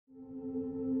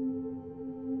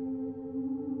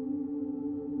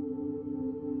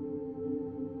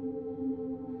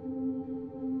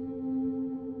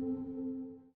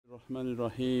Rahmanir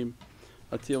Rahim.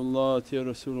 Atiyullah, Atiya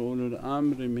Rasul ulul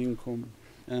amri minkum.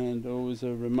 And always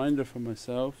a reminder for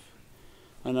myself,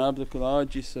 Ana abdukal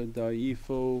ajisa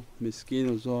da'ifo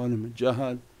miskeen zalim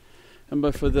jahal. And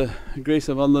but for the grace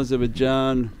of Allah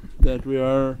that we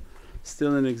are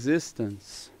still in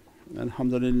existence,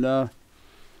 alhamdulillah,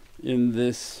 in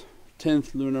this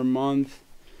 10th lunar month,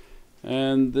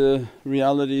 and the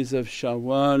realities of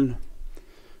Shawwal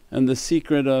and the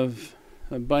secret of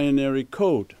a binary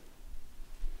code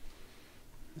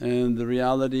and the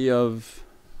reality of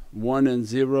 1 and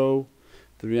 0,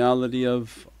 the reality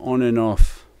of on and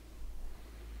off.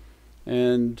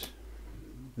 And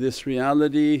this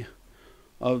reality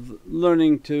of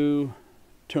learning to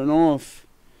turn off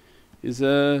is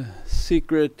a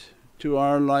secret to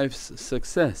our life's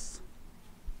success.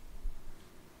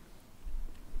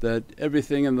 That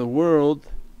everything in the world,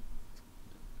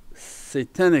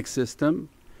 satanic system,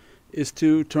 is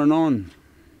to turn on,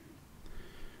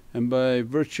 and by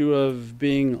virtue of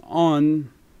being on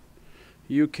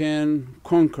you can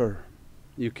conquer,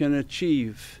 you can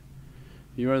achieve.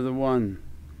 You are the one,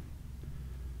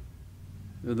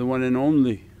 you're the one and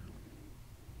only.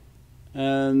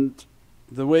 And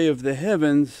the way of the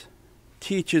heavens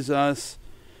teaches us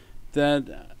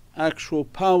that actual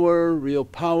power, real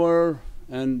power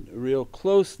and real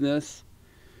closeness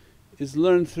is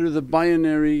learned through the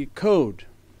binary code,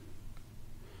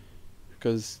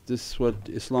 because this is what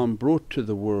Islam brought to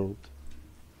the world,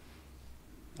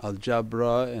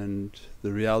 al-Jabra and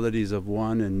the realities of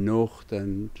 1 and nuqt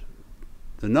and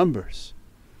the numbers.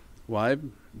 Why?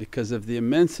 Because of the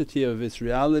immensity of its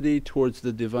reality towards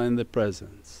the Divine, the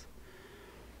Presence.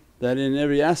 That in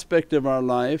every aspect of our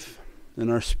life, in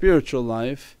our spiritual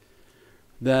life,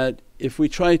 that if we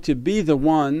try to be the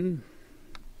one,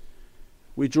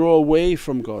 we draw away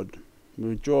from God,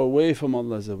 we draw away from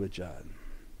Allah.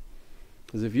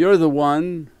 Because if you're the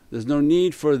one, there's no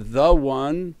need for the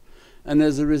one, and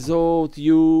as a result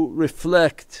you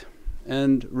reflect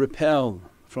and repel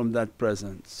from that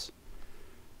presence.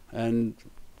 And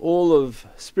all of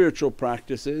spiritual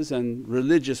practices and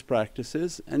religious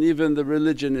practices, and even the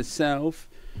religion itself,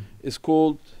 is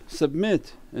called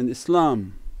submit in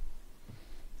Islam,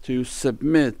 to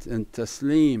submit and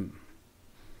taslim.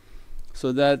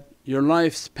 So that your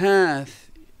life's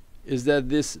path is that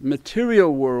this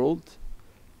material world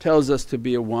tells us to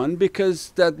be a one,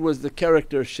 because that was the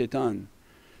character of shaitan.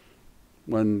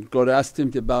 When God asked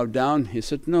him to bow down, he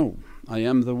said, no, I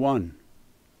am the one.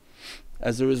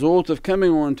 As a result of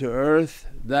coming onto earth,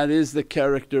 that is the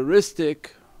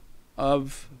characteristic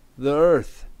of the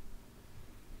earth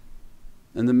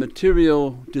and the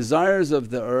material desires of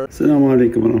the earth.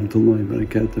 As-salamu alaykum wa rahmatullahi wa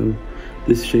barakatuh.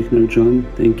 This is Shaykh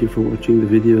Nurjan. Thank you for watching the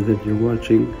video that you're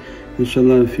watching.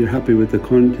 Inshallah, if you're happy with the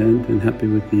content and happy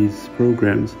with these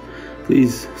programs,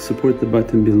 please support the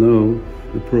button below,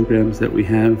 the programs that we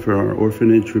have for our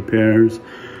orphanage repairs,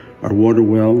 our water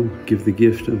well, Give the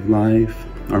Gift of Life,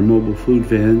 our mobile food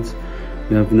vans.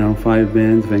 We have now 5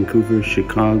 vans: Vancouver,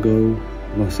 Chicago,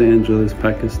 Los Angeles,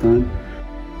 Pakistan.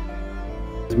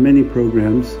 There's many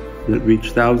programs that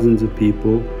reach thousands of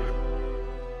people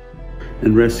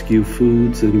and rescue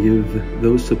foods and give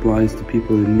those supplies to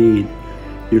people in need.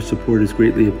 Your support is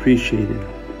greatly appreciated.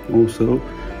 Also,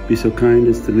 be so kind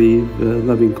as to leave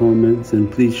loving comments, and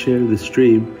please share the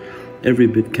stream. Every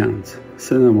bit counts.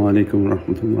 As-salamu alaykum wa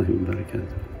rahmatullahi wa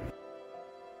barakatuh.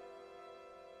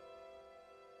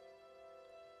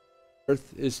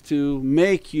 Earth is to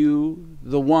make you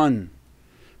the one,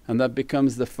 and that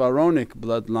becomes the pharaonic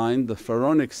bloodline, the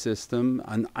pharaonic system,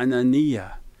 an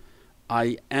ananiya,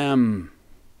 I am.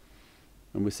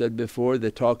 And we said before, they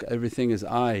talk everything is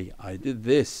I did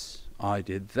this, I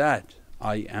did that,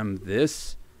 I am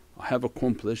this, I have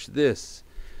accomplished this.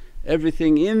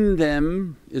 Everything in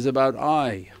them is about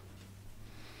I.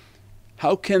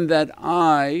 How can that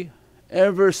I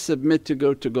ever submit to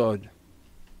go to God?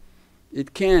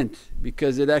 It can't,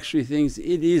 because it actually thinks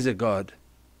it is a God.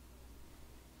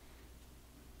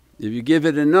 If you give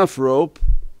it enough rope,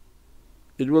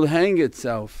 it will hang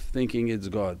itself thinking it's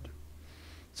God.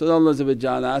 So Allah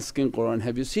asks in Qur'an,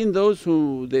 have you seen those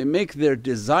who they make their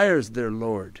desires their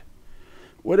Lord?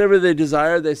 Whatever they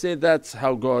desire they say, that's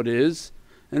how God is,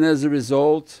 and as a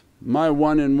result, my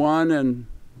 1 and 1 and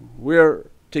we're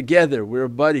together, we're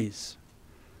buddies.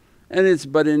 And it's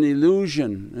but an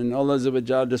illusion, and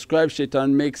Allah describes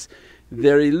shaitan makes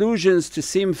their illusions to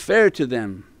seem fair to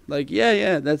them, like,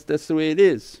 yeah, that's the way it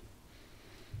is.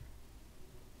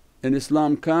 And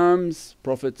Islam comes,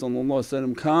 Prophet come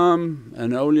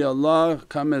and awliyaullah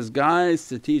come as guides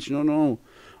to teach, no,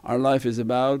 our life is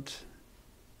about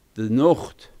the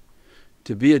nuqt,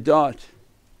 to be a dot,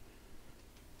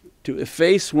 to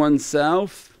efface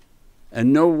oneself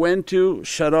and know when to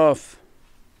shut off.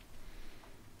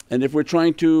 And if we're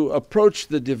trying to approach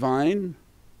the Divine,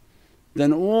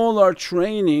 then all our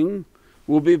training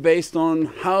will be based on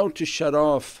how to shut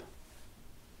off,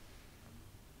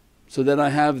 so that I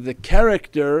have the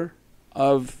character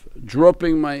of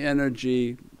dropping my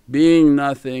energy, being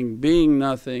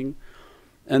nothing,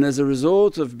 and as a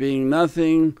result of being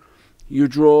nothing you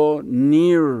draw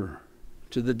nearer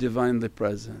to the Divinely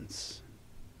Presence.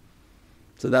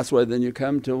 So that's why then you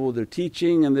come to all their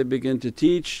teaching and they begin to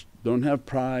teach, don't have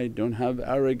pride, don't have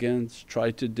arrogance,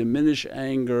 try to diminish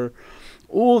anger.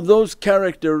 All those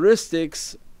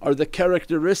characteristics are the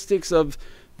characteristics of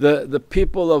the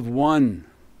people of one,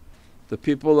 the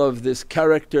people of this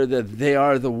character that they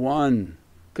are the one.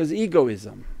 Because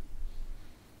egoism,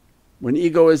 when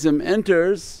egoism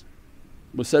enters,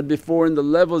 was said before in the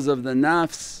levels of the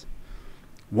nafs,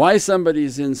 why somebody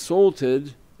is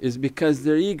insulted is because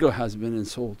their ego has been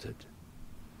insulted.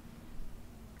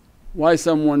 Why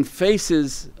someone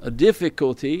faces a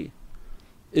difficulty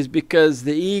is because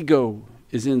the ego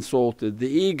is insulted, the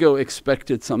ego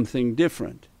expected something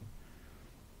different.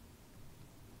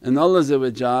 And Allah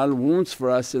wants for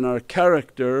us in our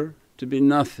character to be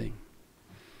nothing.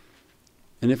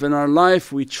 And if in our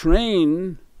life we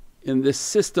train in this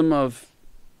system of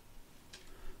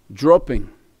dropping,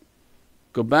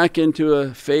 go back into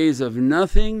a phase of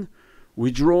nothing, we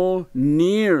draw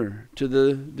near to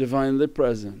the Divinely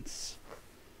Presence.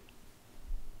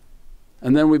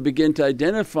 And then we begin to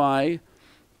identify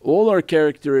all our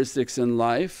characteristics in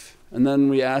life, and then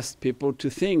we ask people to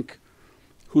think,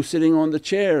 who's sitting on the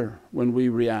chair when we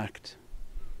react?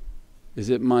 Is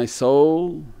it my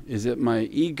soul? Is it my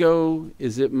ego?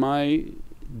 Is it my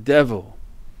devil?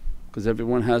 Because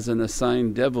everyone has an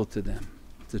assigned devil to them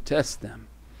to test them,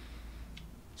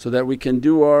 so that we can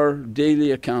do our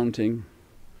daily accounting.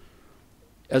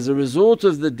 As a result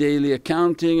of the daily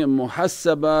accounting and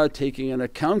muhasabah, taking an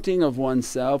accounting of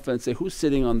oneself and say, who's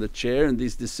sitting on the chair and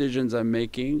these decisions I'm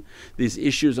making, these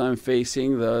issues I'm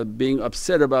facing, the being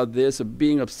upset about this or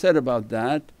being upset about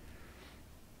that,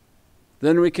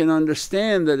 then we can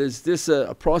understand that is this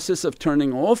a process of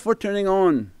turning off or turning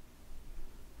on.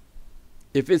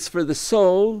 If it's for the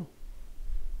soul,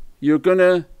 you're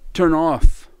gonna turn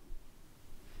off.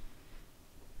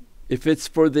 If it's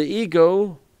for the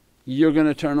ego, you're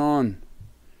gonna turn on.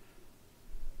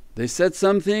 They said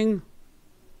something,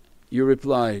 you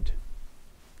replied,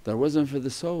 that wasn't for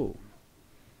the soul.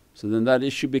 So then that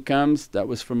issue becomes, that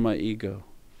was from my ego.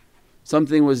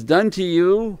 Something was done to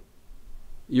you,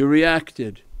 you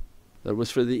reacted, that was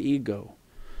for the ego.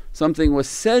 Something was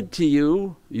said to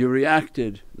you, you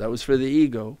reacted, that was for the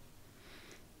ego.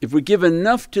 If we give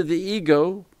enough to the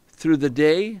ego through the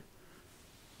day,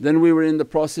 then we were in the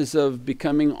process of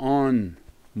becoming on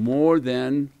more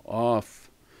than off,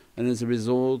 and as a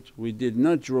result we did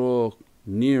not draw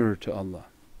nearer to Allah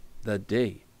that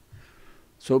day.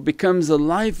 So it becomes a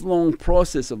lifelong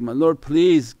process of, my Lord,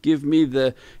 please give me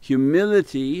the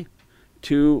humility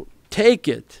to take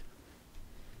it,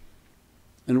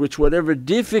 in which whatever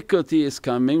difficulty is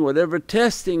coming, whatever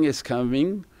testing is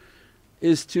coming,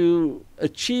 is to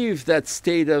achieve that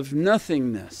state of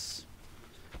nothingness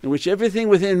in which everything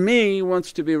within me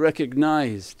wants to be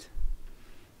recognized.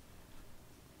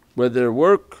 Whether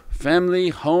work, family,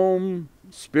 home,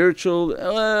 spiritual,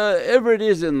 whatever it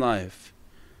is in life.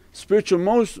 Spiritual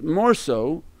more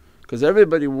so, because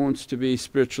everybody wants to be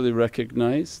spiritually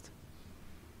recognized.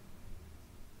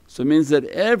 So it means that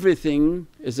everything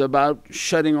is about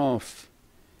shutting off.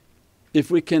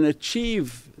 If we can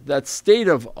achieve that state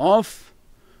of off,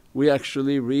 we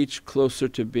actually reach closer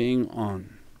to being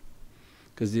on.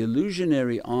 Because the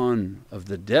illusionary on of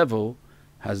the devil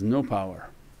has no power.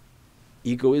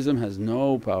 Egoism has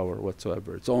no power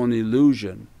whatsoever, it's all an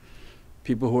illusion.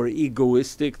 People who are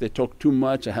egoistic, they talk too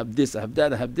much, I have this, I have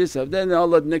that, I have this, I have that, and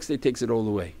Allah next day takes it all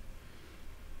away.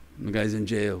 And the guy's in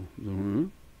jail.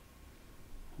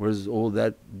 Where's all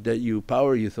that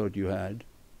power you thought you had?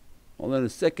 All in a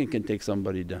second can take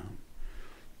somebody down.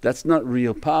 That's not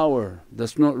real power,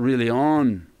 that's not really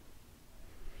on.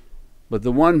 But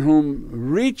the one whom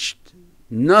reached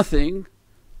nothing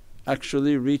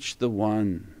actually reached the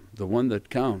one that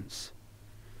counts.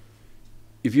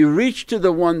 If you reach to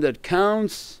the one that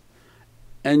counts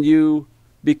and you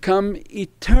become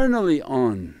eternally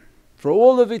on for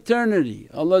all of eternity,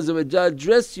 Allah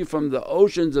dress you from the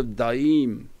oceans of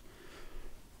daim,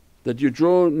 that you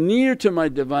draw near to my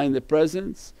Divinely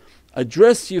Presence,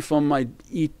 address you from my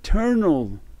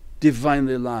eternal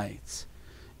Divinely lights.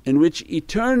 in which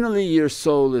eternally your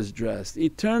soul is dressed,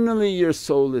 eternally your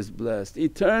soul is blessed,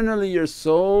 eternally your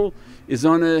soul is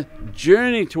on a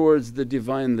journey towards the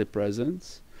Divinely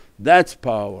Presence, that's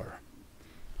power.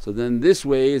 So then this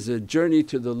way is a journey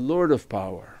to the Lord of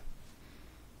Power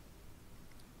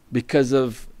because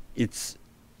of its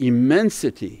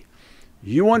immensity.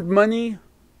 You want money?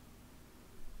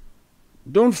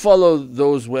 Don't follow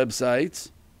those websites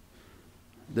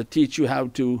that teach you how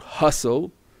to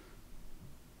hustle.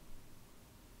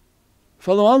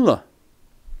 Follow Allah,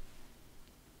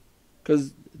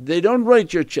 because they don't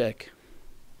write your check,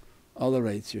 Allah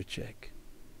writes your check.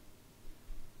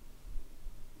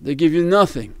 They give you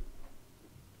nothing.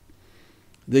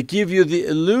 They give you the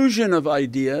illusion of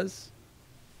ideas,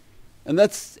 and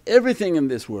that's everything in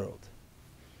this world.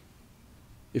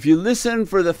 If you listen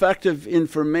for the fact of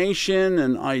information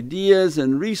and ideas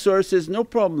and resources, no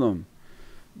problem.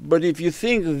 But if you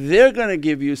think they're going to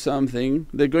give you something,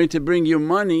 they're going to bring you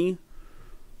money,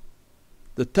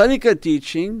 the tariqah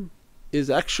teaching is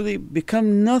actually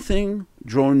become nothing,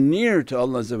 drawn near to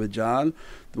Allah, the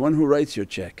one who writes your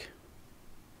check.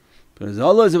 Because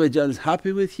Allah is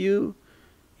happy with you,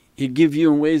 He give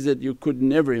you in ways that you could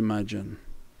never imagine.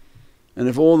 And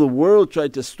if all the world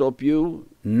tried to stop you,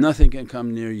 nothing can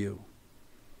come near you.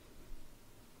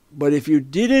 But if you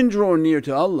didn't draw near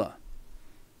to Allah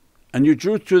and you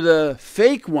drew to the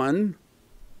fake one,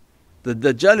 the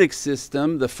Dajjalic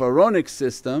system, the Pharaonic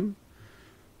system,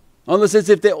 Allah says,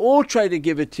 if they all try to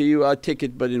give it to you, I'll take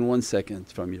it but in 1 second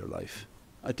from your life.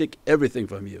 I take everything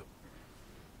from you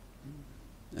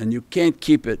and you can't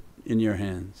keep it in your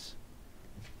hands.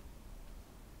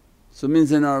 So it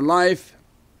means in our life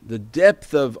the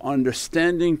depth of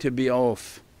understanding to be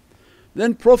off.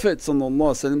 Then Prophet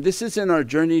this is in our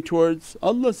journey towards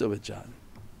Allah.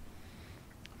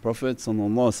 Prophet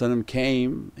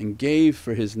came and gave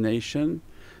for his nation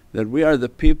that we are the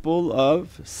people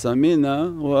of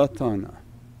Samina wa Atana,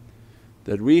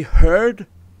 that we heard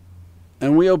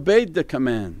and we obeyed the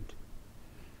command.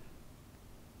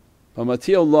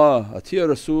 فَمَتِيَ اللَّهِ أَتِيَ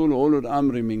رَسُولُ أُولُو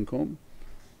الْأَمْرِ مِنْكُمْ.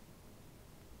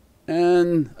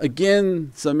 And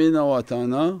again Samina wa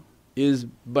Atana is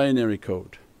binary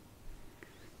code.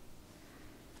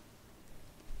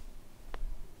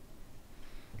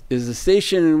 Is the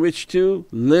station in which to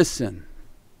listen.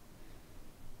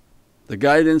 The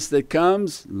guidance that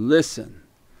comes, listen.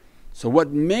 So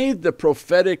what made the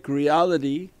prophetic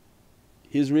reality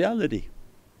his reality?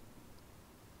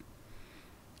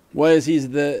 Why is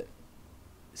he's the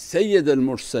Sayyid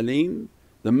al-Mursaleen,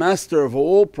 the master of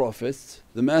all prophets,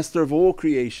 the master of all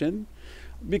creation?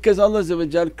 Because Allah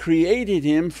created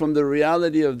him from the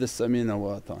reality of the Samina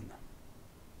wa Atana.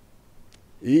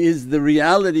 He is the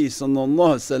reality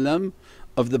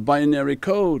of the binary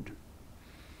code,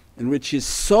 in which his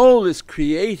soul is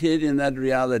created in that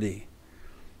reality,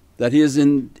 that he is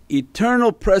in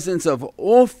eternal presence of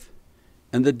off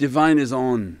and the Divine is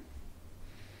on.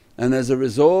 And as a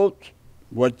result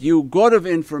what you got of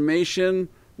information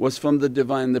was from the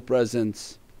Divinely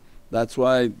Presence. That's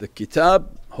why the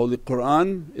kitab, Holy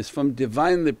Qur'an, is from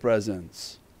Divinely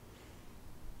Presence,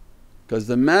 because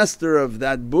the master of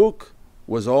that book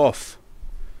was off,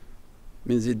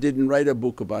 means he didn't write a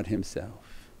book about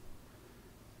himself.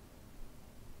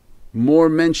 More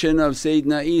mention of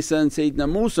Sayyidina Isa and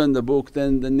Sayyidina Musa in the book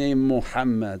than the name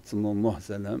Muhammad,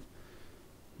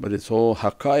 but it's all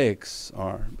haqqaiqs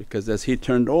are, because as he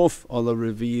turned off Allah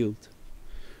revealed,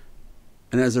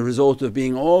 and as a result of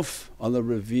being off Allah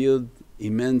revealed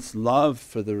immense love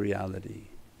for the reality.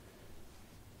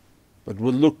 But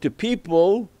we'll look to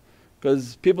people,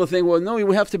 because people think, well no,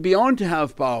 we have to be on to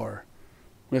have power,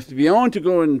 we have to be on to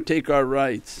go and take our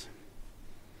rights.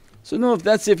 So no,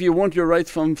 that's if you want your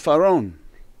rights from Pharaoh.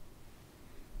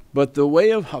 But the way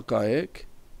of haqqaiq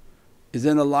is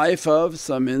in a life of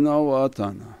Samina wa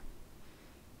Atana,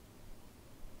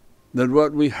 that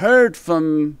what we heard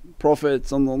from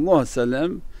Prophet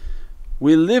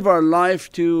we live our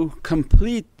life to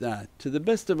complete that to the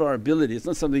best of our ability. It's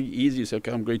not something easy, you say,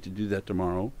 okay I'm going to do that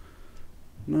tomorrow.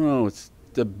 No, it's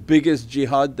the biggest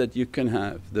jihad that you can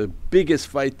have, the biggest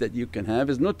fight that you can have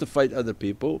is not to fight other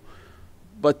people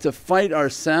but to fight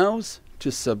ourselves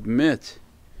to submit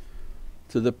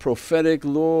to the prophetic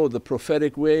law, the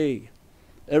prophetic way.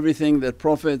 Everything that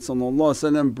Prophet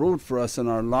brought for us in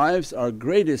our lives, our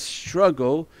greatest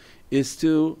struggle is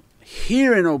to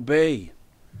hear and obey.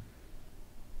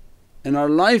 And our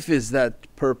life is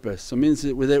that purpose. So it means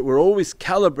that we're always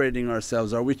calibrating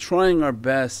ourselves. Are we trying our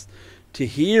best to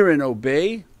hear and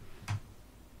obey?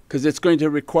 Because it's going to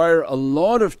require a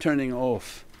lot of turning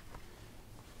off.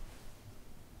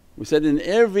 We said in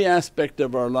every aspect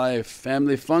of our life,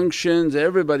 family functions,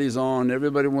 everybody's on,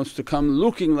 everybody wants to come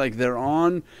looking like they're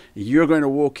on, you're going to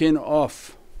walk in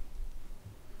off.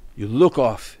 You look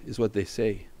off is what they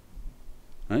say,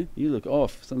 right? You look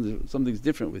off, something's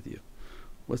different with you.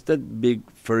 What's that big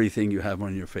furry thing you have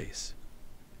on your face?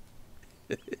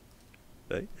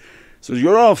 Right? So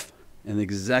you're off and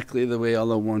exactly the way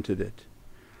Allah wanted it.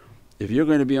 If you're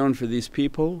going to be on for these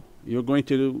people, you're going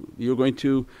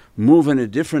to move in a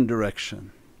different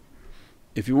direction.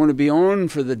 If you want to be on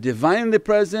for the Divinely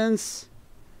Presence,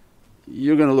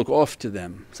 you're going to look off to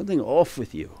them, something off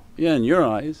with you. Yeah, in your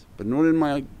eyes, but not in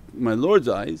my Lord's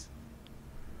eyes.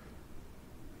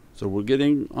 So we're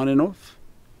getting on and off.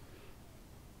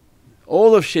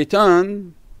 All of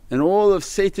shaitan and all of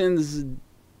Satan's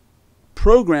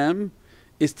program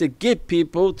is to get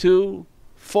people to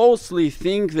falsely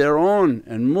think they're on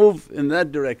and move in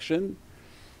that direction.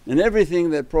 And everything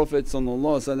that Prophet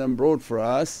brought for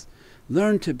us,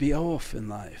 learn to be off in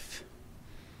life.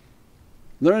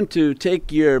 Learn to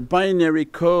take your binary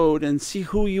code and see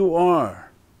who you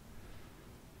are.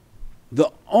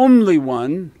 The only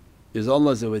one is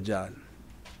Allah,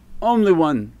 only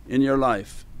one in your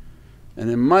life, and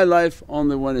in my life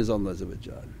only one is Allah.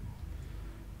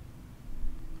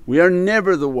 We are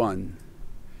never the one.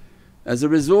 As a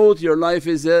result your life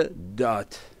is a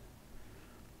dot.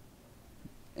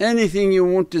 Anything you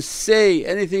want to say,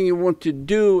 anything you want to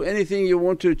do, anything you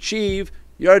want to achieve,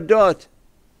 you're a dot.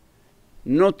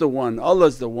 Not the one,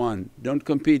 Allah's the one, don't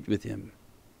compete with Him.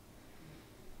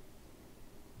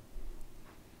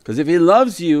 Because if He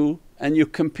loves you and you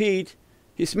compete,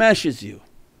 He smashes you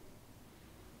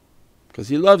because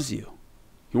He loves you.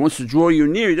 He wants to draw you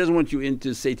near, He doesn't want you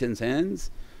into Satan's hands.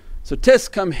 So tests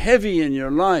come heavy in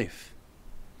your life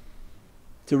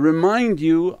to remind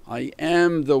you, I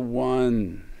am the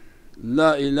one,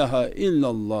 La ilaha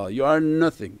illallah, you are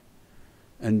nothing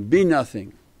and be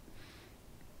nothing.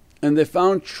 And they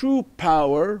found true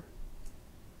power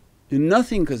in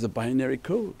nothing because of binary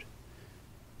code.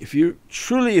 If you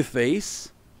truly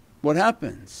efface, what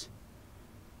happens?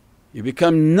 You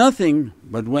become nothing,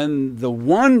 but when the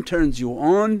One turns you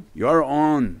on, you're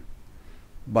on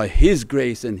by His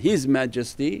grace and His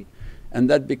majesty, and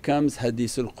that becomes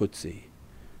Hadith al Qudsi.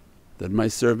 That my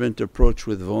servant approached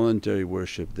with voluntary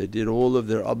worship, they did all of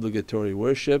their obligatory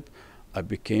worship, I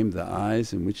became the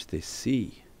eyes in which they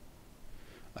see,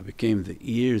 I became the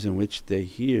ears in which they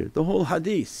hear, the whole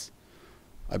hadith.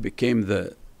 I became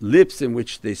the lips in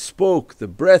which they spoke, the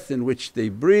breath in which they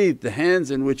breathe, the hands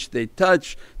in which they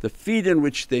touch, the feet in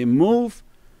which they move.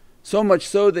 So much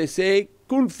so they say,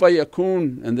 kun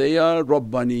fayakun, and they are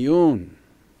Rabbaniyun.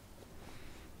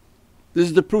 This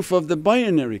is the proof of the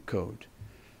binary code.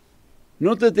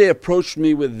 Not that they approached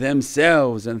me with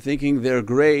themselves and thinking they're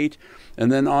great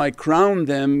and then I crowned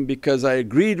them because I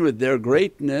agreed with their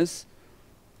greatness.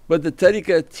 But the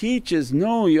tariqah teaches,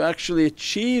 no, you actually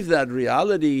achieve that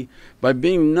reality by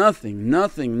being nothing,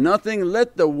 nothing, nothing.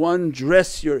 Let the One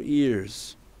dress your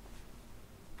ears.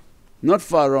 Not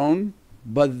Pharaoh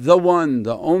but the One,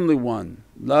 the only One,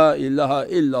 La ilaha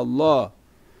illallah.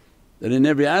 That in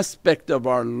every aspect of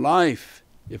our life,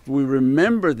 if we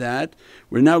remember that,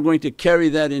 we're now going to carry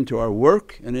that into our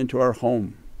work and into our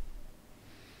home.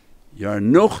 Ya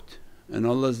nuqt and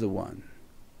Allah's the One.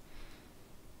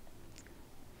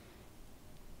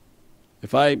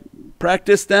 If I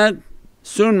practice that,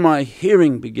 soon my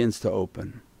hearing begins to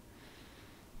open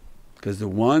because the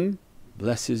One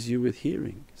blesses you with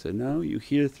hearing. So now you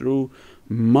hear through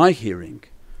my hearing.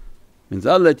 Means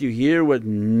I'll let you hear what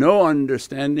no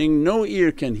understanding, no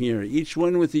ear can hear, each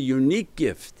one with a unique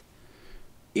gift.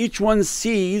 Each one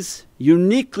sees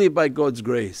uniquely by God's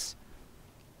grace.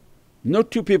 No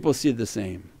two people see the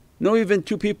same, no even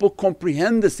two people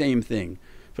comprehend the same thing.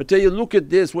 If I tell you, look at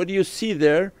this, what do you see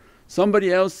there?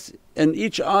 Somebody else and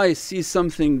each eye sees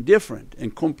something different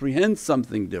and comprehends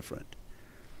something different.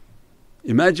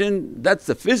 Imagine that's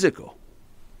the physical,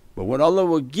 but what Allah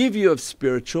will give you of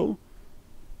spiritual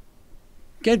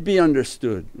can't be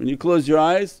understood. When you close your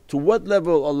eyes, to what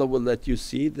level Allah will let you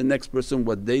see, the next person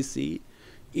what they see,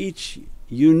 each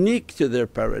unique to their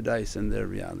paradise and their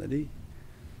reality.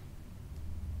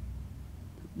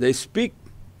 They speak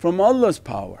from Allah's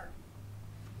power.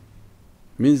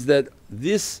 Means that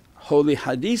this holy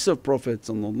hadith of Prophet,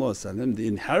 the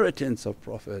inheritance of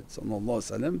Prophet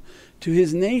to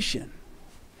his nation.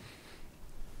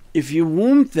 If you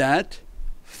want that,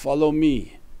 follow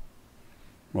me.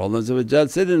 Allah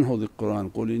said in Holy Qur'an,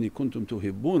 قُلْ إِنِ كُنْتُمْ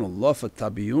تُحِبُّونَ اللَّهَ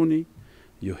فَاتَّبِعُونِي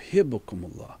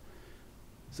يُحِبُّكُمُ اللَّهُ.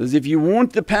 Says, if you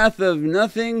want the path of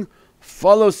nothing,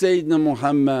 follow Sayyidina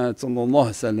Muhammad.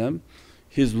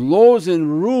 His laws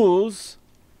and rules,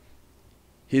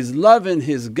 His love and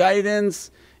His guidance,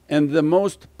 and the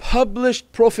most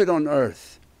published Prophet on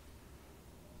earth.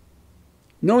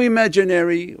 No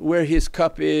imaginary where his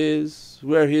cup is,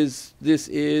 where his this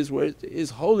is, where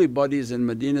his holy body is in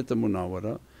Madinat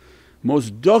al-Munawwarah.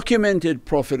 Most documented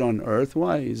Prophet on earth.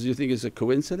 Why? You think it's a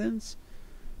coincidence?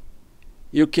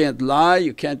 You can't lie,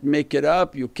 you can't make it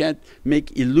up, you can't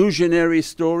make illusionary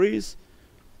stories.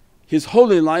 His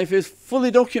holy life is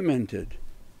fully documented.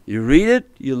 You read it,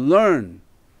 you learn.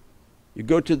 You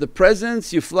go to the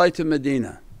presence, you fly to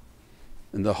Medina,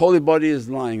 and the holy body is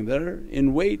lying there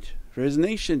in wait for His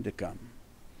nation to come.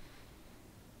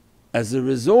 As a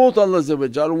result, Allah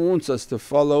wants us to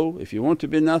follow. If you want to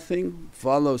be nothing,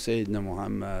 follow Sayyidina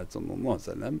Muhammad.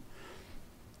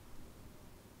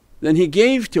 Then He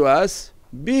gave to us,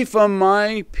 be from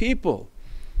my people.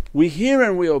 We hear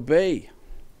and we obey.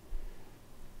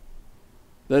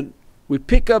 That we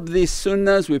pick up these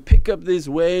sunnahs, we pick up these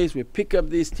ways, we pick up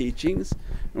these teachings,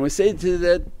 and we say to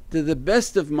the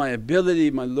best of my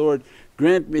ability, my Lord,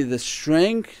 grant me the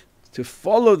strength to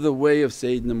follow the way of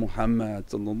Sayyidina Muhammad.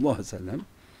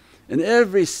 And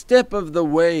every step of the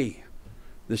way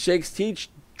the shaykhs teach,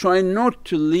 try not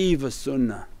to leave a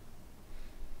sunnah.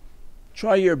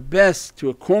 Try your best to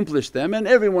accomplish them, and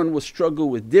everyone will struggle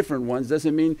with different ones.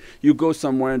 Doesn't mean you go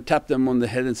somewhere and tap them on the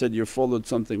head and said, you followed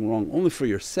something wrong. Only for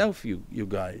yourself you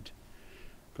guide,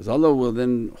 because Allah will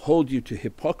then hold you to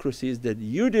hypocrisies that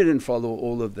you didn't follow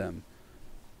all of them.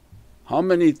 How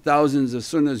many thousands of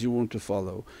sunnahs you want to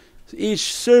follow? So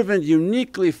each servant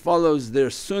uniquely follows their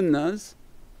sunnahs,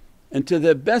 and to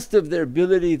the best of their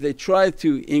ability they try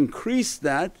to increase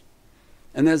that.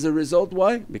 And as a result,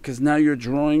 why? Because now you're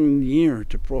drawing near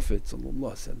to Prophet,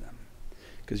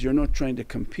 because you're not trying to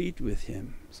compete with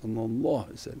him,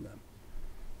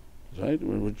 right?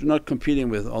 We're not competing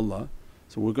with Allah.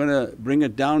 So we're going to bring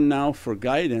it down now for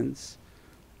guidance,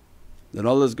 that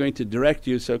Allah is going to direct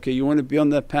you. So, okay, you want to be on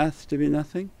that path to be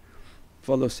nothing?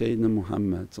 Follow Sayyidina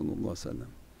Muhammad.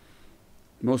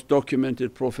 Most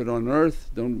documented Prophet on earth.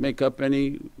 Don't make up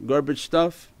any garbage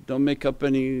stuff, don't make up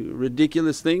any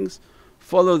ridiculous things.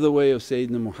 Follow the way of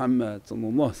Sayyidina Muhammad.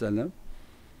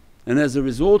 And as a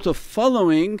result of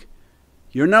following,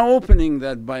 you're now opening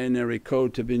that binary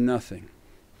code to be nothing.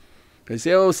 They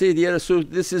say, oh Sayyidi ya Rasul,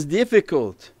 this is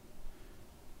difficult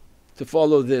to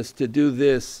follow this, to do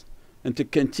this, and to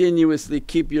continuously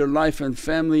keep your life and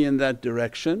family in that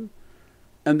direction,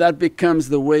 and that becomes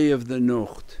the way of the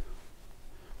nuqt.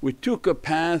 We took a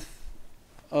path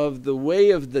of the way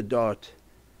of the dot.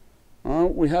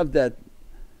 We have that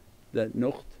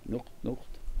nuqt.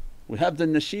 We have the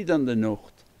nasheed on the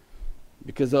nuqt,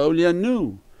 because the awliya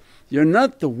knew you're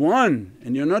not the one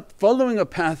and you're not following a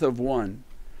path of one,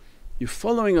 you're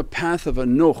following a path of a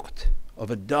nuqt,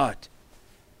 of a dot.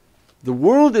 The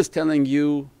world is telling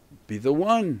you, be the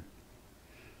one,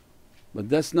 but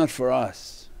that's not for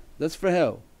us, that's for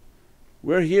hell.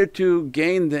 We're here to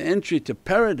gain the entry to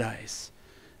paradise,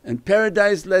 and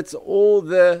paradise lets all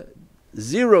the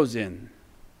zeros in,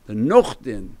 the nuqt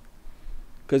in,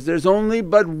 because there's only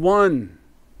but one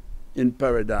in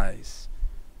paradise,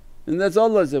 and that's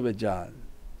Allah. The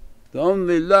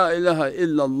only La ilaha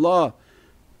illallah.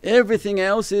 Everything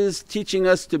else is teaching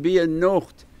us to be a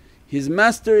nuqt. His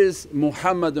master is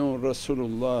Muhammadun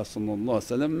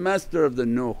Rasulullah, master of the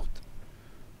nuqt,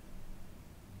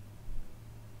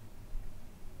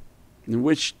 in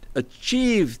which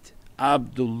achieved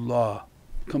Abdullah,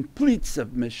 complete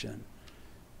submission.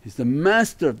 He's the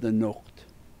master of the nuqt.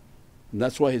 And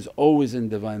that's why he's always in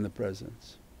Divinely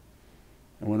Presence.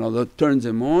 And when Allah turns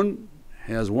him on,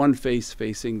 he has one face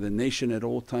facing the nation at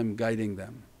all time, guiding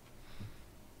them.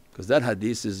 Because that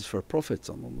hadith is for Prophet,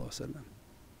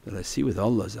 that I see with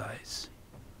Allah's eyes,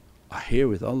 I hear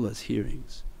with Allah's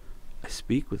hearings, I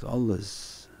speak with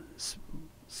Allah's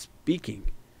speaking.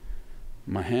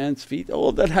 My hands, feet,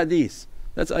 all that hadith,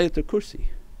 that's Hadith al Qudsi.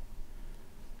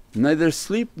 Neither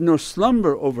sleep nor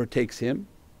slumber overtakes him.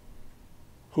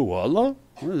 Who? Allah?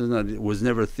 Was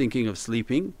never thinking of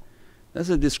sleeping. That's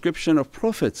a description of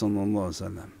Prophet.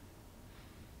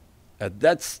 At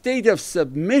that state of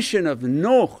submission of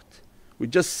nuqt, we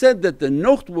just said that the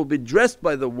nuqt will be dressed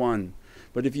by the one,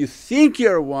 but if you think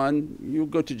you're one, you'll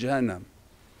go to Jahannam.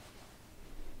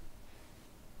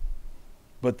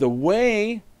 But the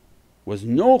way was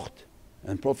nuqt,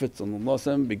 and Prophet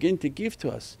begin to give to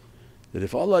us that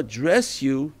if Allah dress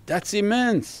you, that's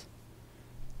immense.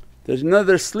 There's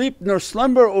neither sleep nor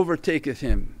slumber overtaketh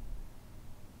him.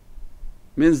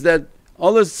 Means that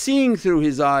Allah's seeing through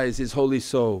his eyes, his holy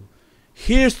soul,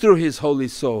 hears through his holy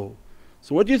soul.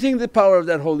 So what do you think the power of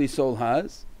that holy soul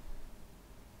has?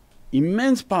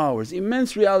 immense powers,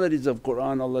 immense realities of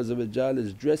Qur'an. Allah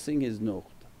is dressing His nuqt.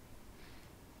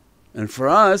 And for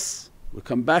us, we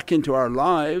come back into our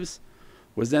lives,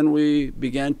 was then we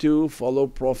began to follow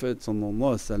Prophet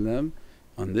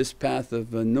on this path of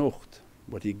nuqt.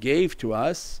 What he gave to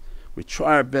us we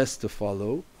try our best to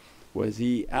follow, was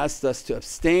he asked us to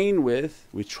abstain with,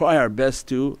 we try our best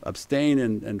to abstain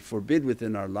and forbid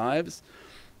within our lives.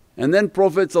 And then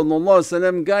Prophet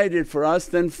guided for us,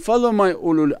 then follow my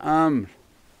ulul amr.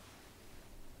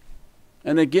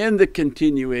 And again the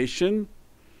continuation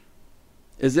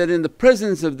is that in the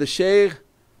presence of the Shaykh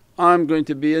I'm going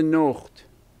to be a nuqt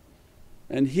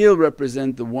and he'll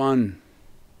represent the one.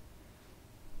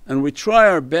 And we try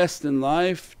our best in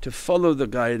life to follow the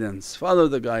guidance,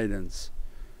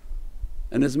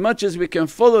 And as much as we can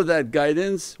follow that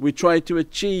guidance we try to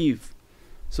achieve.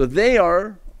 So they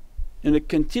are in a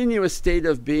continuous state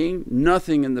of being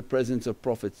nothing in the presence of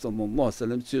Prophet. So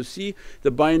you see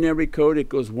the binary code, it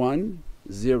goes 1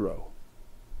 0,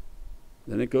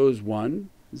 then it goes 1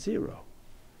 0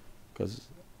 because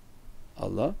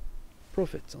Allah,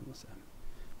 Prophet.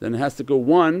 Then it has to go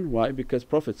 1, why? Because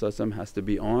Prophet has to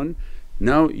be on,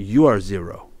 now you are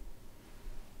 0.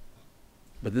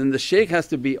 But then the Shaykh has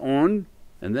to be on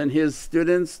and then his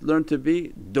students learn to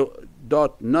be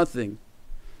dot nothing.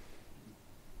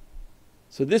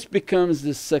 So this becomes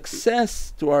the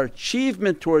success to our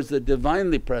achievement towards the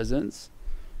Divinely Presence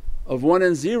of 1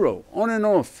 and 0, on and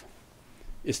off,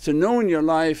 is to know in your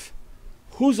life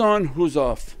who's on, who's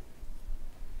off.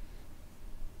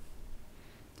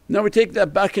 Now we take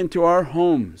that back into our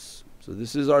homes. So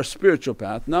this is our spiritual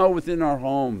path, now within our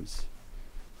homes.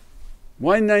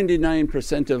 Why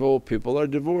 99% of all people are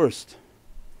divorced?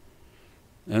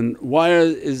 And why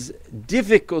is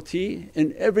difficulty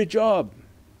in every job?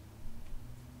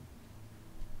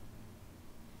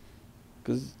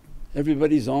 Because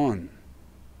everybody's on,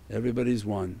 everybody's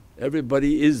one,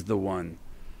 everybody is the one.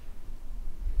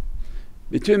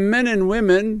 Between men and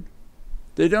women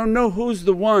they don't know who's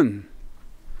the one.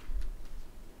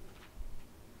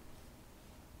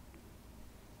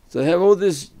 So they have all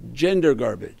this gender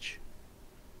garbage.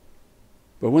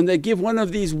 But when they give one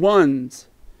of these ones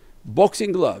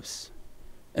boxing gloves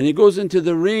and he goes into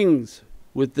the rings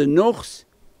with the nuqt,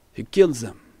 he kills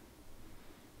them.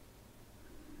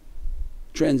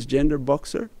 Transgender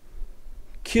boxer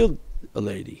killed a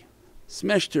lady,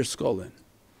 smashed her skull in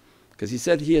because he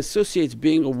said he associates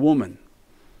being a woman.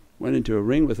 Went into a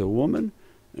ring with a woman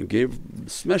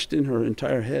and smashed in her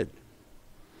entire head.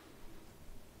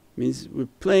 Means we're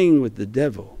playing with the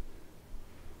devil.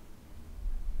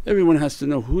 Everyone has to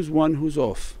know who's on, who's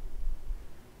off.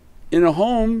 In a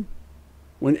home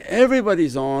when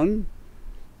everybody's on,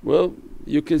 well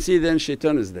you can see then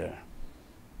shaitan is there.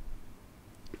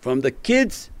 From the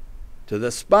kids to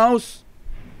the spouse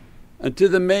and to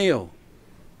the male.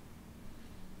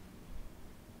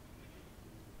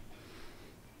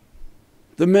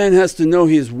 The man has to know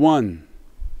he's one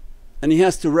and he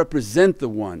has to represent the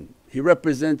one. He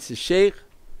represents his Shaykh,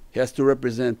 he has to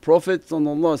represent Prophet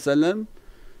and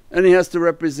he has to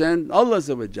represent Allah.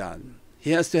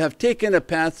 He has to have taken a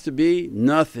path to be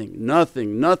nothing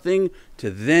to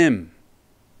them,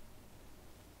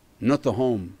 not the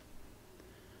home.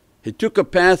 He took a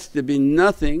path to be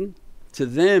nothing to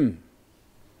them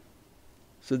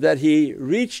so that he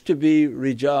reached to be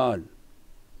rijal,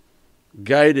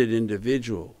 guided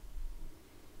individual.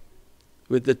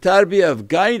 With the tarbiyah of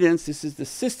guidance, this is the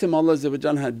system Allah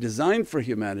had designed for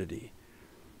humanity,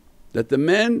 that the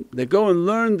men they go and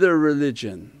learn their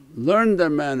religion, learn their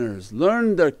manners,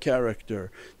 learn their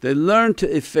character, they learn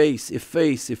to efface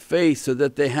so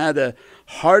that they had a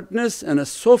hardness and a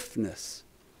softness,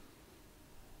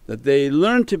 that they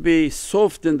learn to be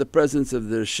soft in the presence of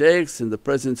their shaykhs, in the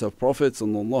presence of Prophet.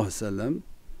 And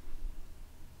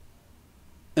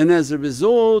as a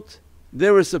result they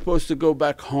were supposed to go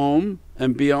back home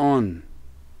and be on,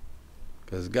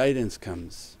 because guidance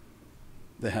comes.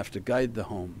 They have to guide the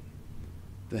home,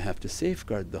 they have to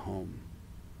safeguard the home,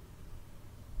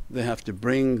 they have to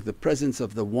bring the presence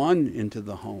of the one into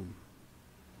the home.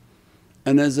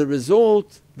 And as a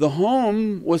result the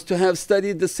home was to have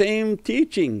studied the same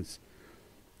teachings,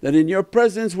 that in your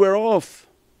presence we're off.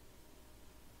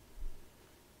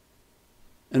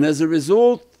 And as a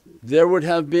result there would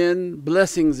have been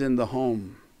blessings in the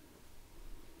home.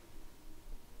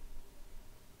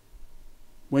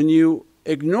 When you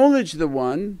acknowledge the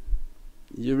one,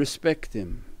 you respect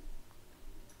him,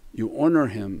 you honour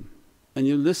him and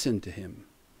you listen to him.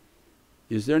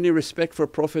 Is there any respect for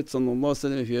Prophet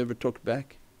if you ever talked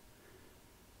back?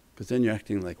 Because then you're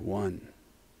acting like one,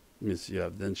 means you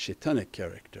have then shaitanic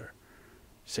character.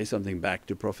 say something back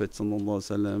to Prophet,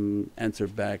 answer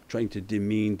back, trying to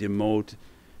demean, demote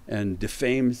and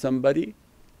defame somebody.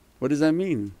 What does that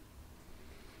mean?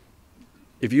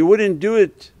 If you wouldn't do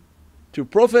it to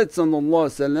Prophet,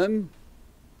 then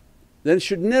it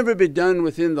should never be done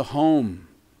within the home,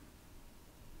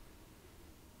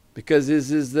 because this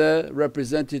is the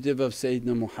representative of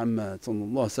Sayyidina Muhammad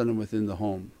within the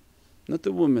home. Not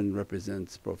the woman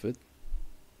represents Prophet,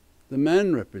 the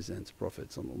man represents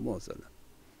Prophet.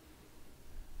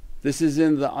 This is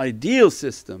in the ideal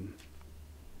system,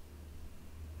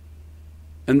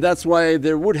 and that's why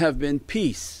there would have been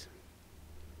peace,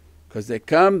 because they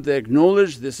come, they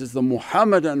acknowledge this is the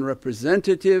Muhammadan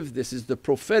representative, this is the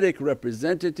prophetic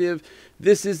representative,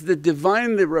 this is the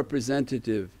Divinely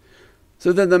representative.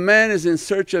 So then the man is in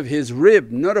search of his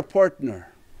rib, not a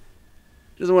partner.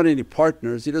 He doesn't want any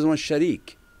partners, he doesn't want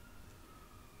sharik.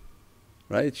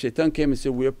 Right? Shaitan came and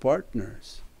said, we're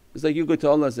partners. It's like you go to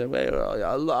Allah and say, well,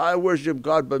 Allah, I worship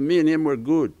God but me and him we're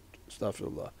good.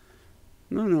 Astaghfirullah.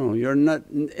 No, you're not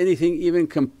anything even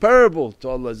comparable to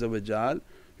Allah.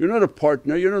 You're not a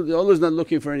partner, Allah's not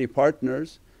looking for any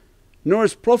partners, nor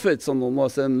is Prophet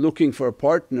looking for a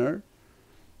partner.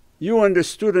 You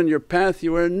understood on your path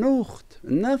you were nuqt,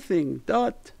 nothing,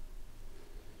 dot.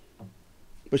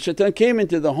 But shaitan came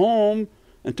into the home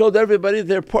and told everybody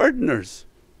they're partners.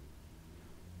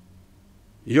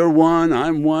 You're one,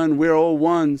 I'm one, we're all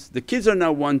ones. The kids are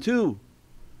now one too.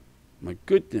 My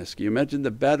goodness, can you imagine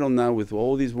the battle now with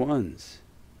all these ones?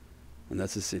 And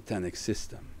that's a satanic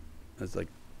system. That's like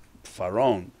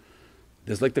Pharaoh.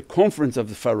 There's like the conference of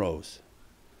the pharaohs,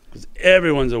 because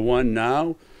everyone's a one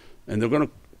now, and they're going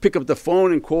to pick up the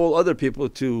phone and call other people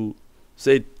to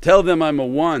say, tell them I'm a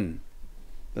one,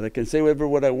 that I can say whatever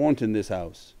what I want in this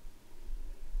house.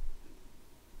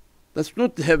 That's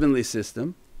not the heavenly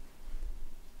system.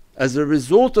 As a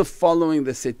result of following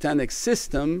the satanic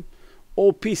system,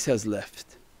 all peace has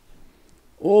left,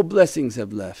 all blessings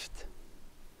have left.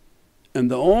 And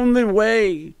the only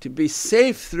way to be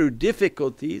safe through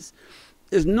difficulties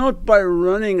is not by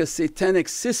running a satanic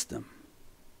system.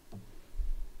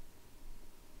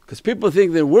 Because people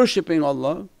think they're worshipping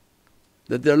Allah,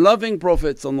 that they're loving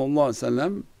Prophet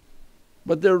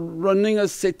but they're running a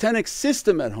satanic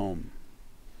system at home.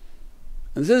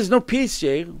 And there's no peace,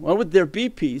 Shaykh. Why would there be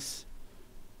peace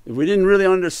if we didn't really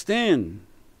understand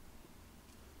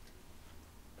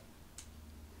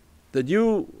that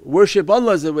you worship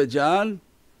Allah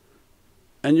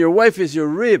and your wife is your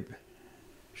rib,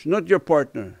 she's not your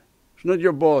partner, she's not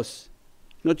your boss,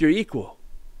 she's not your equal.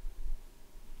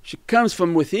 She comes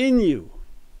from within you.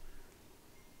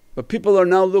 But people are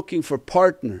now looking for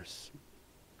partners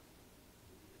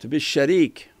to be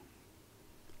sharik.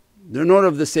 They're not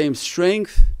of the same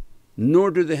strength, nor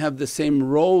do they have the same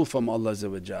role from Allah,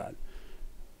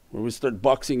 where we start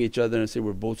boxing each other and say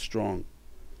we're both strong.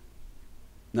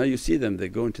 Now you see them, they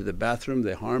go into the bathroom,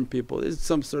 they harm people. It's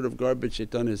some sort of garbage.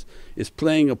 Shaitan is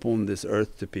playing upon this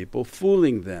earth to people,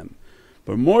 fooling them,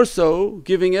 but more so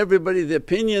giving everybody the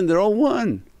opinion they're all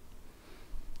one.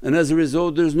 And as a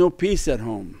result there's no peace at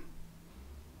home.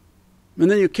 And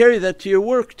then you carry that to your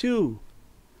work too.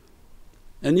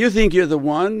 And you think you're the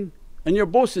one and your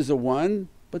boss is a one,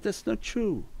 but that's not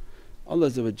true. Allah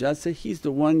said, He's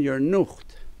the one, you're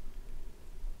nuqt.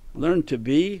 Learn to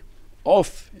be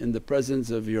off in the presence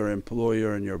of your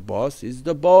employer and your boss. He's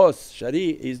the boss,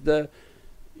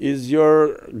 is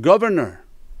your governor.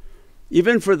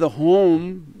 Even for the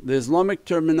home, the Islamic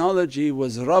terminology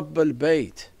was Rabb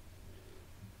al-Bayt.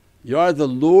 You are the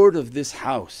Lord of this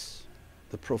house.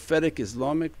 The prophetic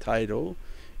Islamic title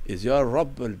is Ya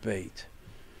Rabb al-Bayt,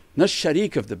 not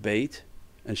sharik of the bayt,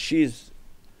 and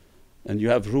you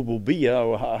have rububiyyah,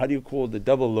 or how do you call the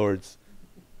double lords?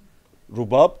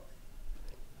 Rubab?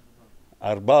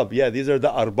 Arbab, yeah, these are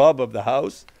the arbab of the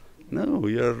house. No,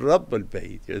 you're Rabb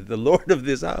al-Bayt, you're the Lord of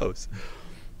this house.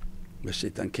 But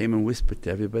shaitan came and whispered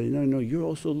to everybody, no, you're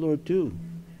also Lord too.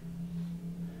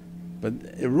 But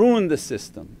it ruined the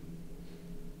system.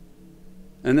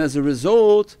 And as a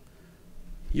result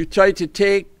you try to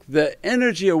take the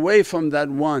energy away from that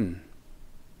one.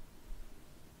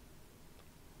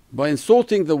 By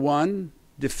insulting the one,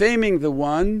 defaming the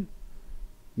one,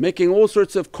 making all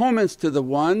sorts of comments to the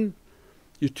one,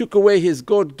 you took away his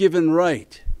God-given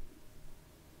right,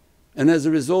 and as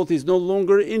a result he's no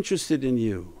longer interested in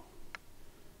you,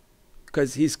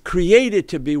 because he's created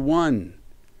to be one.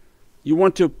 You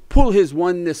want to pull his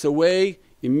oneness away,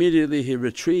 immediately he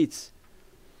retreats.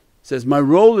 Says, my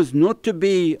role is not to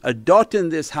be a dot in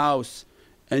this house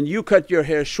and you cut your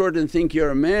hair short and think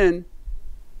you're a man.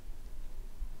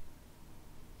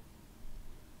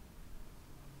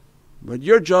 but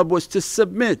your job was to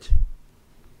submit.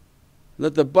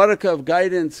 Let the barakah of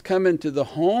guidance come into the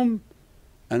home,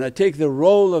 and I take the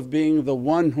role of being the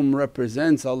one whom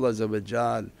represents Allah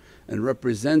and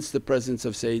represents the presence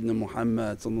of Sayyidina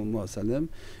Muhammad,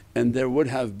 and there would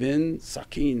have been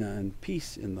sakeenah and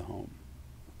peace in the home.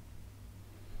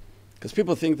 Because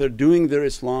people think they're doing their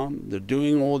Islam, they're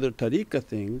doing all their tariqah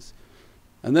things,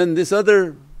 and then this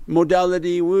other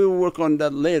modality we will work on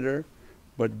that later,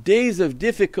 but days of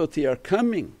difficulty are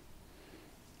coming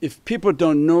if people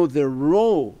don't know their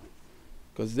role.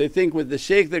 Because they think with the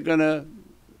shaykh they're gonna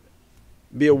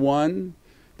be a one,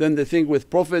 then they think with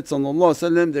Prophet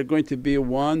they're going to be a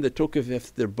one. They talk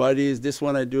if they're buddies, this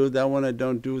one I do, that one I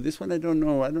don't do, this one I don't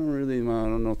know, I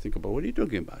don't know, think about. What are you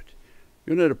talking about?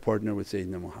 You're not a partner with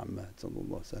Sayyidina Muhammad.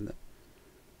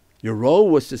 Your role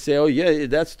was to say, oh yeah,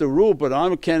 that's the rule, but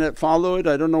I cannot follow it,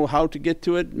 I don't know how to get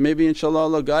to it, maybe inshaAllah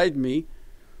Allah guide me.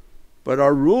 But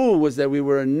our rule was that we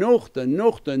were a nuqt,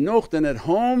 and at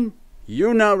home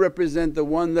you now represent the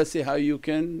one. Let's see how you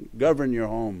can govern your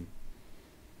home.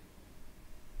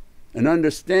 And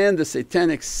understand the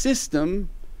satanic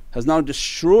system has now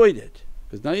destroyed it,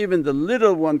 because now even the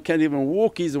little one can't even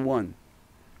walk, he's a one.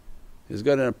 He's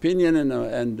got an opinion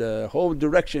and a whole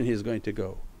direction he's going to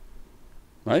go,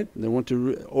 right? They want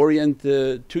to orient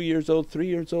the 2 years old, 3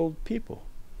 years old people.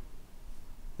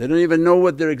 They don't even know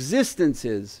what their existence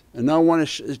is and now want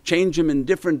to change them in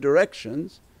different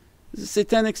directions. It's a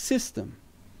satanic system.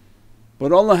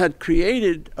 But Allah had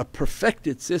created a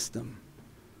perfected system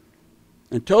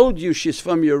and told you, she's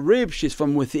from your rib, she's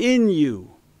from within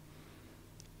you.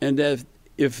 And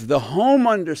if the home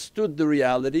understood the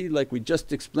reality like we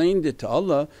just explained it to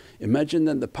Allah, imagine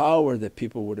then the power that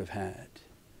people would have had,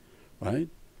 right?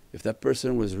 If that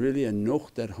person was really a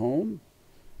nuqt at home,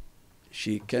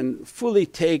 she can fully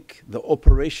take the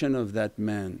operation of that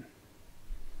man,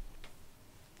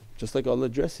 just like Allah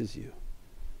addresses you.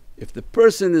 If the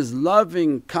person is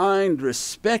loving, kind,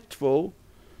 respectful,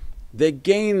 they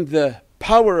gain the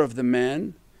power of the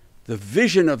man, the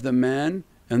vision of the man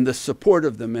and the support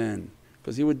of the man,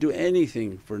 because he would do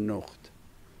anything for nuqt,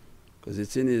 because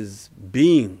it's in his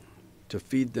being to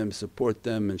feed them, support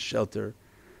them and shelter.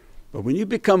 But when you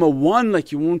become a one,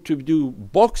 like you want to do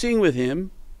boxing with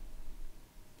him,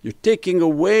 you're taking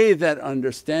away that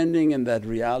understanding and that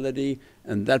reality,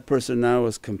 and that person now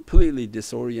is completely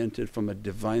disoriented from a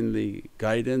Divinely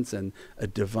guidance and a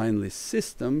Divinely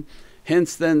system,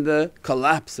 hence then the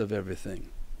collapse of everything.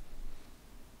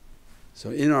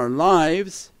 So in our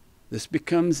lives this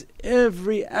becomes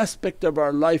every aspect of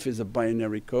our life is a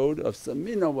binary code of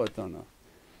samina wa ata'na.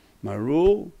 My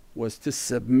rule was to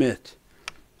submit.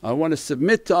 I want to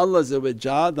submit to Allah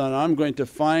and I'm going to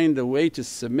find a way to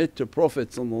submit to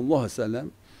Prophet. And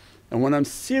when I'm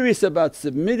serious about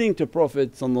submitting to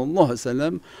Prophet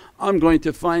I'm going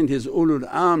to find his ulul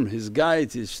amr, his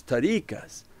guides, his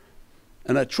tariqas,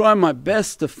 and I try my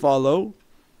best to follow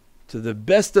to the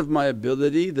best of my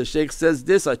ability. The shaykh says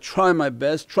this, I try my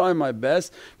best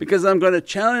because I'm going to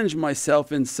challenge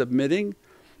myself in submitting,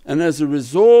 and as a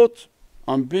result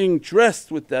I'm being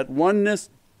dressed with that oneness.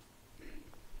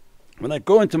 When I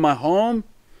go into my home,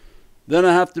 then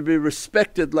I have to be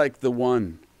respected like the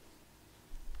one,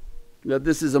 that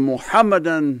this is a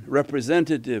Muhammadan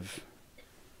representative.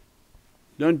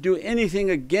 Don't do anything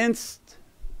against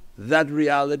that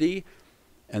reality.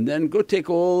 And then go take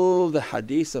all the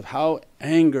hadiths of how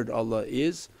angered Allah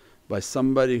is by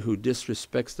somebody who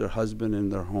disrespects their husband in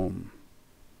their home.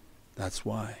 That's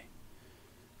why,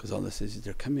 because Allah says,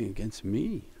 they're coming against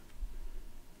me,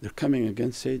 they're coming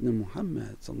against Sayyidina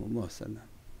Muhammad,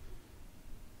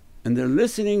 and they're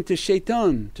listening to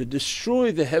shaitan to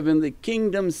destroy the heavenly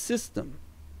kingdom system.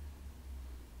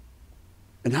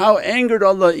 And how angered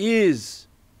Allah is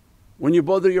when you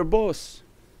bother your boss,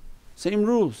 same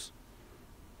rules.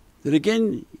 That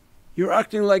again you're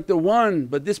acting like the one,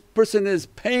 but this person is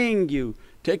paying you,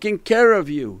 taking care of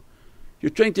you. You're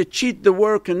trying to cheat the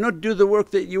work and not do the work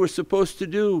that you were supposed to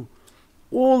do.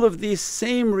 All of these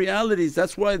same realities,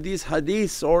 that's why these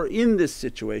hadiths are in this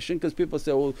situation, because people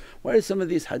say, well, why are some of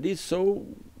these hadiths so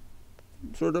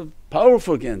sort of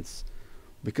powerful against?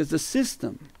 Because the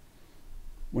system.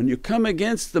 When you come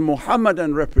against the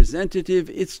Muhammadan representative,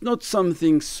 it's not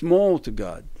something small to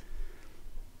God,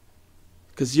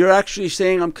 because you're actually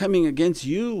saying, I'm coming against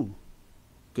you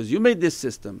because you made this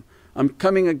system. I'm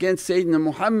coming against Sayyidina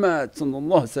Muhammad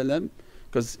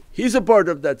because he's a part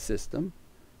of that system.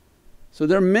 So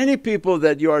there are many people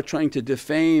that you are trying to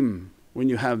defame when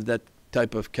you have that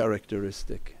type of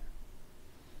characteristic.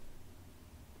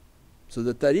 So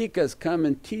the tariqas come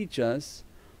and teach us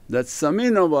That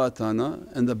samina wa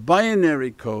atana and the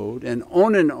binary code and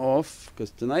on and off,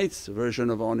 because tonight's version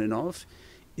of on and off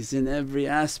is in every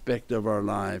aspect of our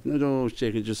life. No,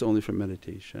 Shaykh, it's just only for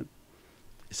meditation.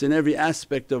 It's in every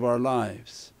aspect of our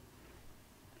lives.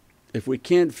 If we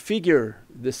can't figure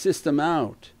the system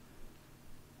out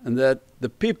and that the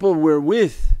people we're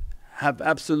with have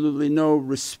absolutely no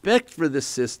respect for this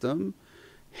system,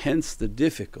 hence the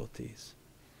difficulties.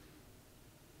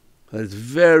 It's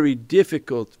very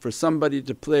difficult for somebody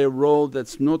to play a role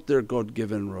that's not their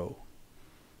God-given role,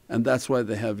 and that's why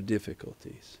they have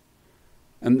difficulties.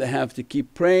 And they have to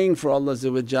keep praying for Allah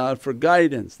for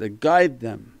guidance, that guide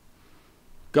them,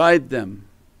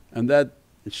 and that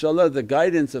inshaAllah the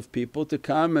guidance of people to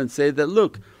come and say that,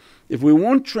 look, if we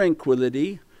want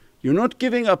tranquility, you're not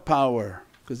giving up power.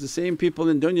 Because the same people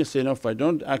in dunya say, no, if I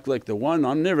don't act like the one,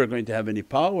 I'm never going to have any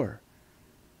power.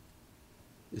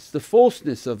 It's the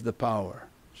falseness of the power.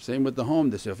 Same with the home,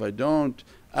 they say, if I don't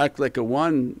act like a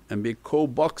one and be a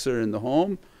co-boxer in the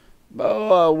home,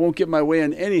 oh, I won't get my way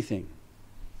on anything.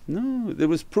 No, there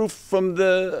was proof from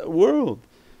the world.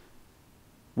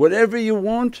 Whatever you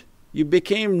want, you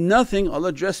became nothing,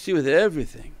 Allah dressed you with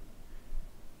everything,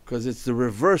 because it's the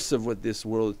reverse of what this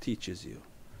world teaches you.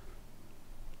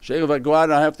 Shaykh, if I go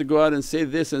out I have to go out and say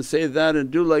this and say that and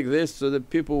do like this so that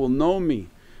people will know me.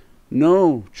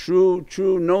 No, true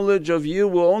knowledge of you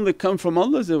will only come from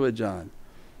Allah.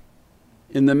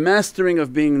 In the mastering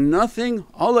of being nothing,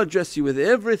 Allah dress you with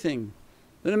everything.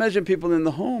 Then imagine people in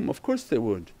the home, of course they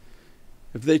would.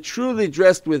 If they truly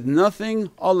dressed with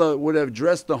nothing, Allah would have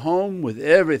dressed the home with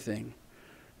everything.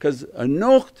 Because a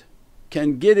nuqt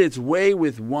can get its way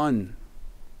with one.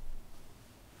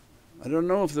 I don't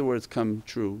know if the words come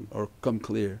true or come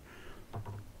clear.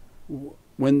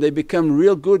 When they become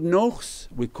real good nuqts,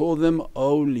 we call them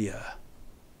awliya.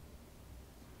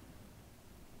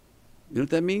 You know what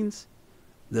that means?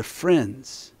 They're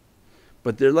friends,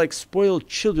 but they're like spoiled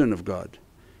children of God,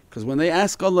 because when they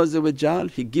ask Allah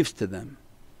He gives to them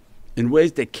in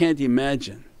ways they can't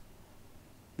imagine.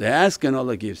 They ask and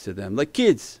Allah gives to them, like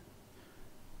kids.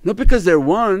 Not because they're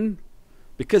one,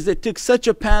 because they took such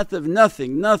a path of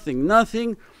nothing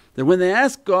that when they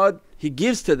ask God He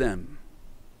gives to them.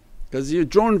 Because you're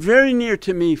drawn very near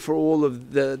to me for all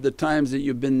of the times that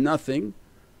you've been nothing.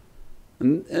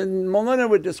 And Mawlana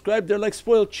would describe they're like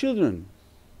spoiled children.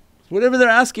 Whatever they're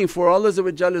asking for, Allah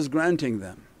is granting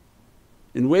them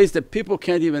in ways that people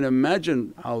can't even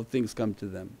imagine how things come to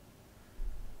them.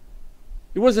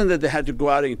 It wasn't that they had to go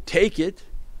out and take it.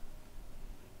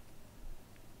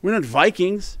 We're not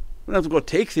Vikings, we don't have to go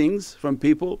take things from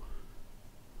people.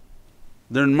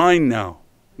 They're mine now.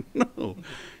 No,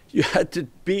 you had to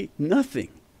be nothing.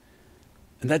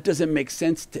 And that doesn't make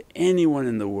sense to anyone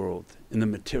in the world, in the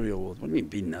material world. What do you mean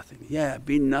be nothing? Yeah,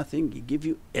 be nothing, He give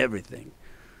you everything.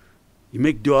 You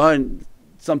make du'a and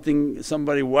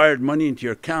somebody wired money into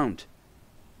your account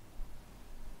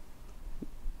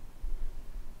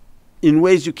in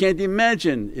ways you can't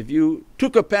imagine. If you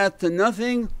took a path to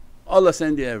nothing, Allah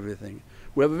send you everything.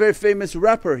 We have a very famous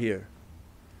rapper here,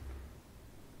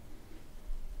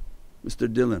 Mr.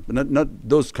 Dylan, but not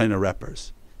those kind of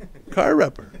rappers, car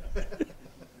rapper.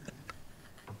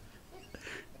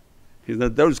 He's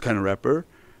not those kind of rapper.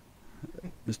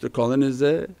 Mr. Colin is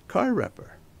a car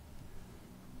rapper,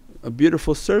 a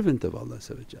beautiful servant of Allah.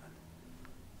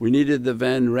 We needed the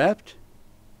van wrapped,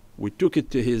 we took it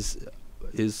to his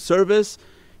service.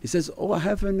 He says, oh, I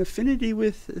have an affinity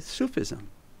with Sufism.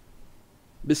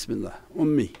 Bismillah,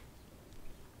 ummi.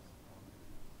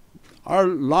 Our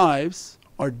lives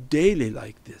are daily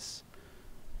like this.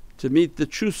 To meet the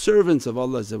true servants of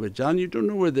Allah, you don't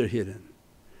know where they're hidden.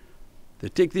 They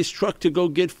take this truck to go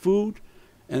get food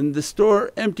and the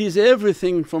store empties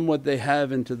everything from what they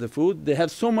have into the food. They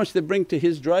have so much they bring to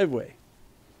his driveway.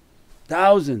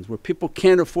 Thousands, where people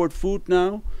can't afford food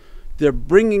now, they're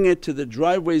bringing it to the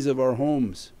driveways of our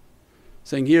homes,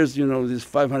 saying, here's these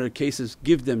 500 cases,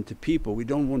 give them to people, we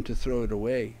don't want to throw it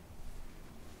away.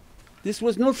 This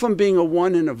was not from being a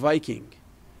one and a Viking,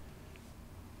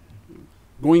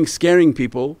 going scaring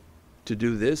people to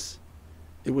do this.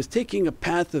 It was taking a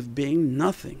path of being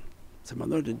nothing. So, my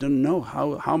Lord, I don't know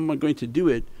how am I going to do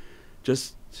it,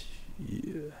 just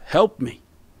help me.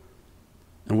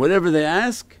 And whatever they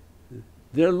ask,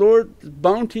 their Lord's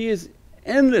bounty is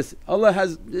endless. Allah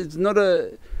has,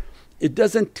 it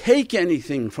doesn't take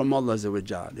anything from Allah,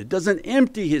 it doesn't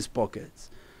empty His pockets.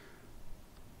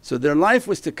 So their life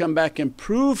was to come back and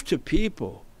prove to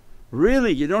people,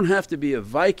 really you don't have to be a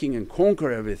Viking and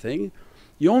conquer everything,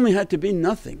 you only had to be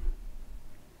nothing.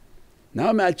 Now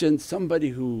imagine somebody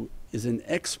who is an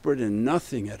expert in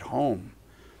nothing at home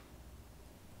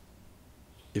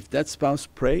If that spouse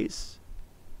prays,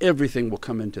 everything will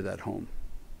come into that home.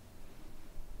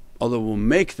 Allah will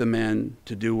make the man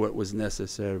to do what was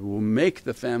necessary, will make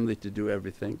the family to do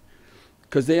everything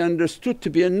because they understood to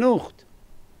be a nuqt.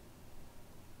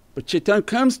 But shaitan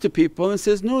comes to people and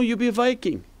says, no, you be a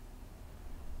Viking.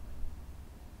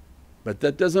 But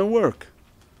that doesn't work.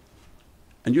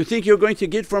 And you think you're going to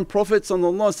get from Prophet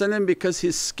because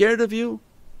he's scared of you?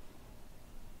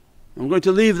 I'm going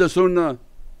to leave the sunnah,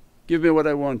 give me what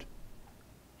I want.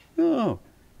 No,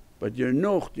 but you're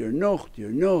nuqt, you're nuqt, you're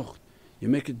nuqt. You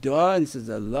make a du'a and he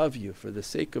says, I love you, for the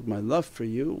sake of my love for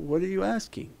you, what are you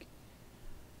asking?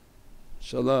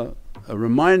 InshaAllah, a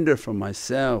reminder for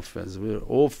myself as we're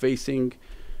all facing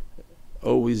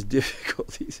always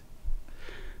difficulties.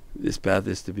 This path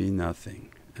is to be nothing,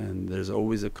 and there's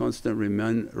always a constant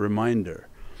reminder.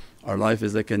 Our life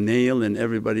is like a nail and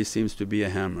everybody seems to be a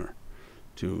hammer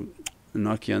to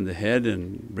knock you on the head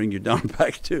and bring you down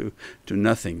back to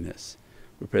nothingness.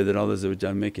 We pray that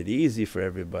Allah make it easy for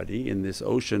everybody in this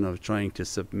ocean of trying to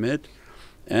submit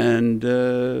and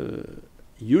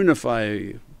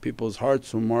unify people's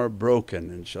hearts whom are broken,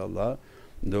 inshaAllah,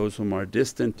 those whom are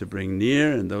distant to bring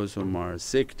near, and those whom are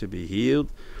sick to be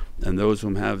healed, and those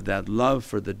whom have that love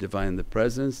for the Divine, the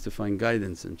Presence, to find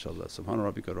guidance, inshaAllah.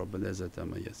 Subhana rabbika rabbil izzati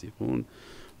amma yasifoon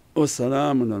wa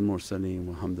salaamun al mursaleen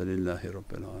walhamdulillahi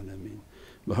rabbil alameen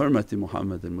bi hurmati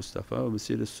Muhammad al Mustafa wa bi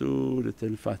Surat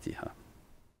al Fatiha.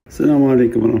 As-salamu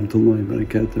alaykum wa rahmatullahi wa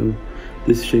barakatuh.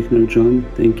 This is Shaykh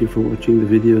Nurjan. Thank you for watching the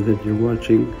video that you're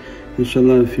watching.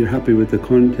 InshaAllah, if you're happy with the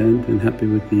content and happy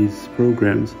with these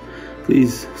programs,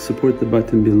 please support the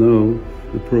button below.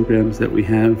 The programs that we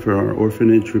have for our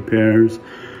orphanage repairs,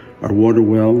 our water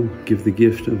well, Give the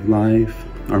Gift of Life,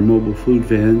 our mobile food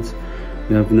vans.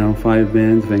 We have now 5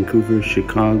 vans: Vancouver,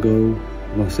 Chicago,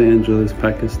 Los Angeles,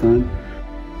 Pakistan.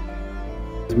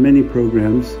 There's many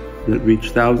programs that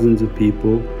reach thousands of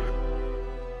people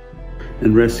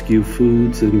and rescue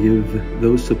foods and give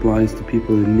those supplies to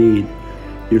people in need.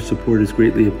 Your support is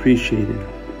greatly appreciated.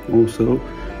 Also,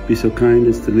 be so kind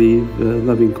as to leave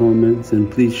loving comments, and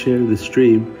please share the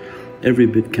stream. Every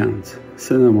bit counts.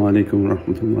 As-salamu alaykum wa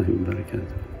rahmatullahi wa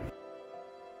barakatuh.